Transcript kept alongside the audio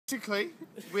Basically,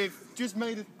 we've just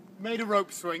made a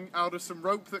rope swing out of some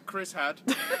rope that Chris had.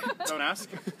 Don't ask.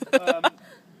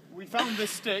 We found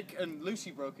this stick, and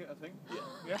Lucy broke it, I think.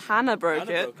 Yeah. Hannah broke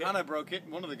it. Hannah broke it,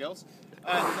 one of the girls.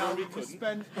 And now we just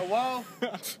spent a while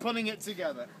putting it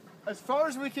together. As far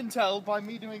as we can tell, by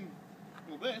me doing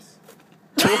all this,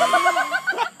 it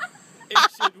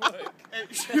should work.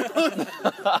 It should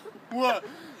work.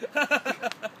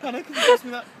 Hannah, can you pass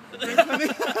me that?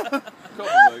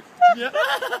 Yeah.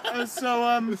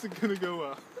 So This is gonna go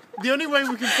well. the only way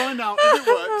we can find out if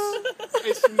it works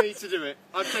is for me to do it.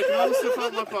 I've taken all the stuff out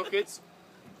of my pockets.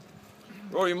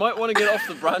 Rory, you might want to get off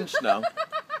the branch now.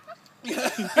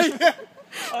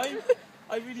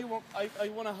 I really want. I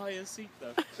want a higher seat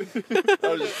though.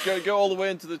 Oh, just go all the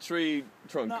way into the tree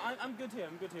trunk. No, I'm good here.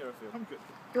 I'm good here. I feel. I'm good.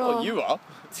 Oh, you are.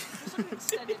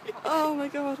 Oh my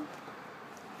god.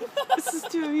 This is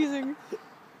too amusing.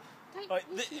 Right,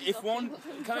 if one,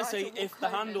 can I say, if the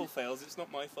handle fails, it's not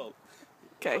my fault.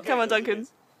 Okay, come on, Duncan.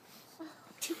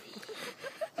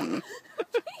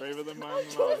 Braver than man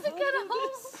alive.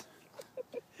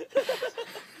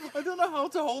 I don't know how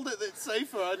to hold it that's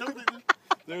safer. I don't think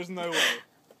There's no way.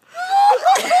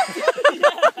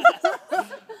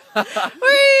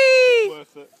 Whee!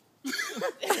 Worth it.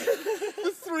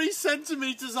 the 3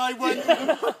 centimetres I went.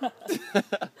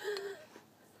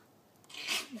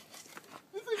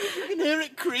 You can hear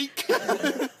it creak.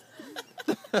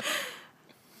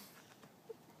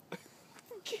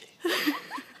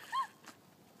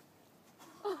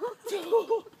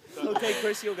 Okay,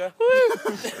 Chris, you'll go.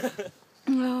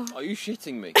 Are you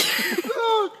shitting me?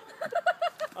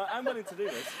 I'm willing to do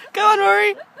this. Go on,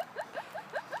 Rory.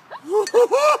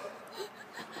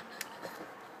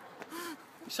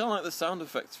 You sound like the sound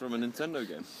effects from a Nintendo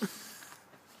game.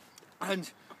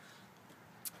 And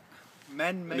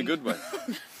men make... In a good way.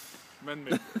 Men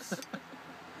make this.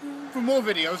 For more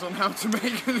videos on how to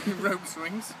make rope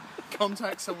swings,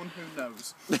 contact someone who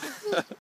knows.